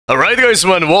Alright guys,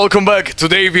 man, welcome back.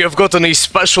 Today we have gotten a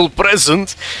special present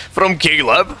from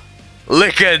Caleb.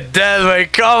 Look at that, man.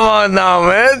 Come on now,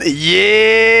 man.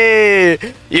 Yeah.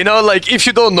 You know, like, if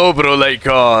you don't know, bro, like,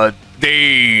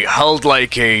 they held,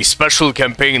 like, a special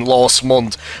campaign last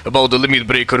month about the Limit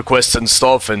Breaker quests and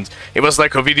stuff, and it was,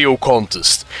 like, a video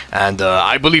contest. And,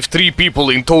 I believe 3 people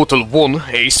in total won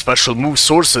a special move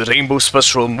source, a rainbow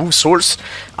special move source.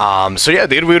 So yeah,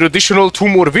 there were additional 2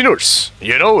 more winners.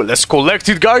 You know, let's collect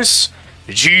it, guys.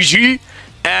 GG.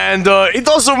 And it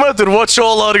doesn't matter what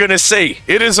y'all are gonna say.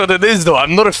 It is what it is, though.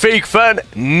 I'm not a fake fan.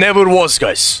 Never was,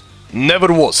 guys.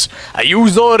 Never was. I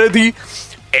used already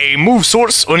a move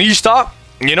source on Ishta.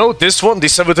 You know, this one, the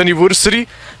 7th anniversary.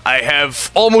 I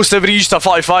have almost every Ishta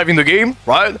 5-5 in the game,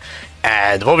 right?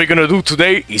 And what we're gonna do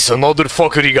today is another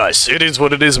fuckery, guys. It is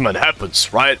what it is, man.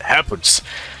 Happens, right? Happens.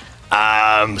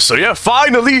 So yeah,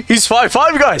 finally, he's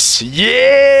 5-5, guys.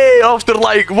 Yeah, after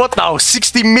like, what now,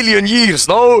 60 million years,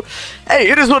 no? Hey,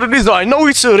 it is what it is, though. I know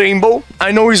it's a rainbow.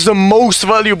 I know it's the most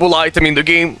valuable item in the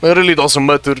game. It really doesn't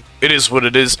matter. It is what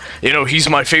it is. You know, he's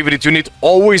my favorite unit.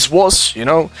 Always was, you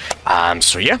know?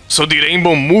 So yeah. So the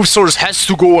rainbow move source has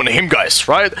to go on him, guys,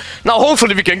 right? Now,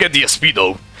 hopefully we can get the SP,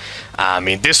 though. I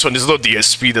mean, this one is not the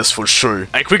SP, that's for sure.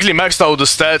 I quickly maxed out the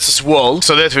stats as well,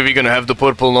 so that way we're gonna have the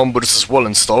purple numbers as well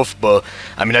and stuff, but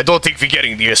I mean, I don't think we're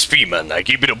getting the SP, man. I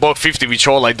keep it above 50 with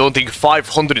all. I don't think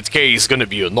 500k is gonna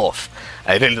be enough.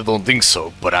 I really don't think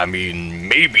so, but I mean,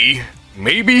 maybe?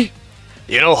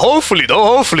 You know, hopefully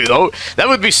though, that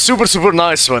would be super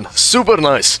nice, man. Super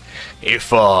nice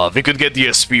if we could get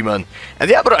the SP, man.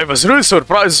 And yeah, bro, I was really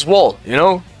surprised as well, you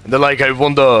know, that like I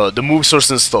won the move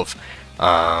source and stuff.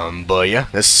 But yeah,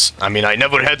 that's, I mean, I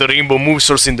never had a rainbow move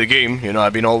source in the game, you know,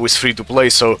 I've been always free to play,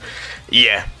 so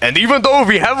yeah. And even though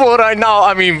we have one right now,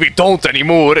 I mean, we don't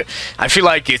anymore, I feel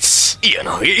like it's, you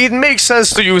know, it makes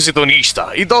sense to use it on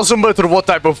Ishta. It doesn't matter what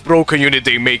type of broken unit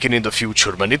they make in the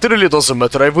future, man, it really doesn't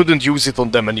matter. I wouldn't use it on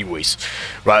them anyways,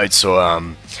 right? So,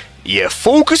 yeah,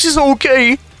 focus is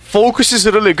okay. Focus is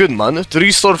really good, man.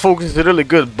 3-star focus is really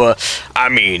good, but I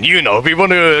mean, you know, we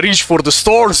wanna reach for the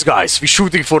stars, guys. We're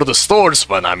shooting for the stars,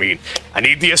 man. I mean, I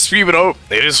need the SP, bro.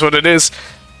 It is what it is.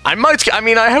 I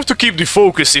mean, I have to keep the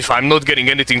focus if I'm not getting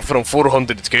anything from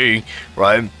 400k,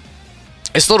 right?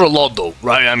 It's not a lot, though,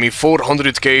 right? I mean,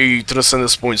 400k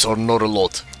Transcendence points are not a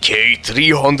lot. Okay,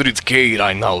 300k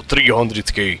right now.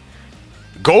 300k.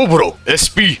 Go, bro.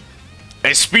 SP.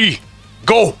 SP.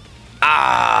 Go.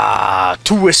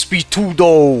 2 SP2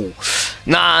 though.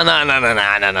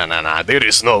 Nah. There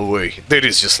is no way. There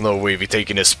is just no way we're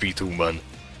taking SP2, man.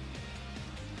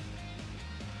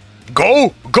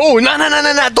 Go!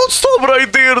 Nah. Don't stop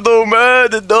right there though, man.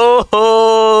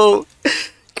 No.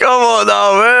 Come on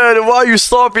now, man. Why are you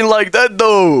stopping like that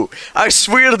though? I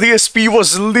swear the SP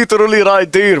was literally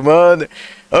right there, man.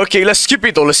 Okay, let's skip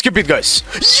it though. Let's skip it, guys.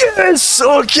 Yes!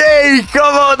 Okay!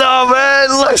 Come on now, man.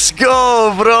 Let's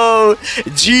go, bro.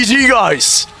 GG,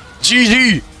 guys.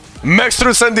 GG. Max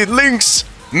Transcended links.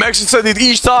 Max Transcended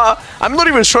Ishta. I'm not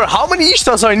even sure how many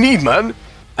Ishtas I need, man.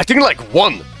 I think like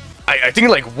 1. I think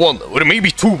like 1. Or maybe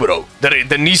 2, bro.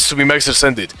 That needs to be Max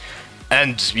Transcended.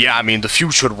 And yeah, I mean, the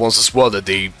future ones as well that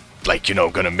they, like, you know,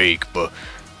 gonna make. But,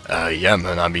 yeah,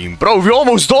 man. I mean, bro, we're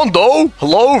almost done, though.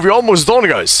 Hello? We're almost done,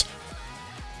 guys.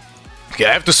 Okay,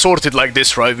 I have to sort it like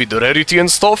this, right, with the rarity and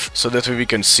stuff, so that way we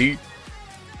can see.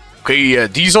 Okay, yeah,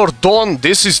 these are done,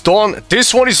 this is done,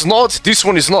 this one is not, this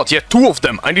one is not. Yeah, 2 of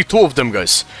them, I need 2 of them,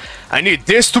 guys. I need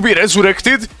this to be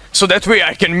resurrected, so that way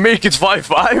I can make it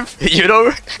 5-5, you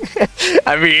know?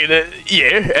 I mean,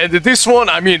 yeah, and this one,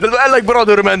 I mean, like,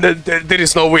 brother, man, there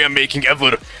is no way I'm making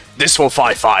ever this one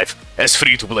 5-5 as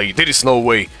free to play. There is no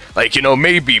way. Like, you know,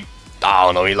 maybe, I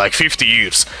don't know, in like 50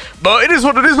 years. But it is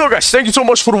what it is, though, guys. Thank you so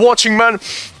much for watching, man.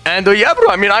 And yeah, bro,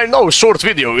 I mean, I know, short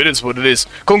video, it is what it is.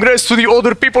 Congrats to the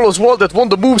other people as well that won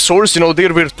the move source. You know,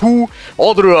 there were 2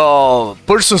 other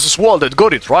persons as well that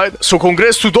got it, right? So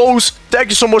congrats to those. Thank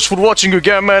you so much for watching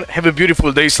again, man. Have a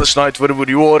beautiful day / night wherever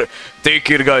you are. Take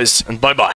care, guys, and bye-bye.